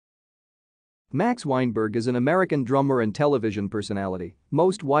Max Weinberg is an American drummer and television personality,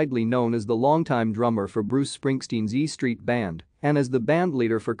 most widely known as the longtime drummer for Bruce Springsteen's E Street Band and as the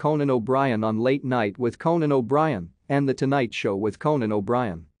bandleader for Conan O'Brien on Late Night with Conan O'Brien and The Tonight Show with Conan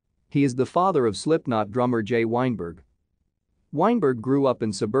O'Brien. He is the father of Slipknot drummer Jay Weinberg. Weinberg grew up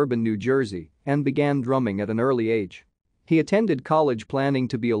in suburban New Jersey and began drumming at an early age. He attended college planning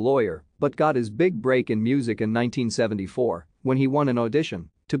to be a lawyer but got his big break in music in 1974 when he won an audition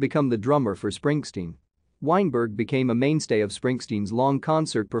to become the drummer for Springsteen. Weinberg became a mainstay of Springsteen's long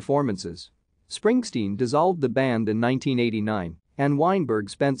concert performances. Springsteen dissolved the band in 1989, and Weinberg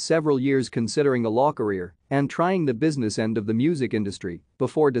spent several years considering a law career and trying the business end of the music industry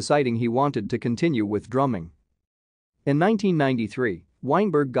before deciding he wanted to continue with drumming. In 1993,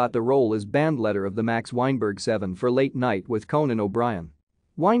 Weinberg got the role as bandleader of the Max Weinberg 7 for Late Night with Conan O'Brien.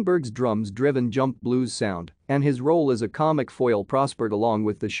 Weinberg's drums-driven jump blues sound and his role as a comic foil prospered along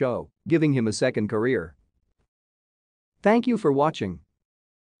with the show, giving him a second career. Thank you for watching.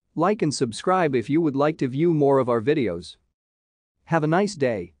 Like and subscribe if you would like to view more of our videos. Have a nice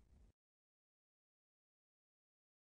day.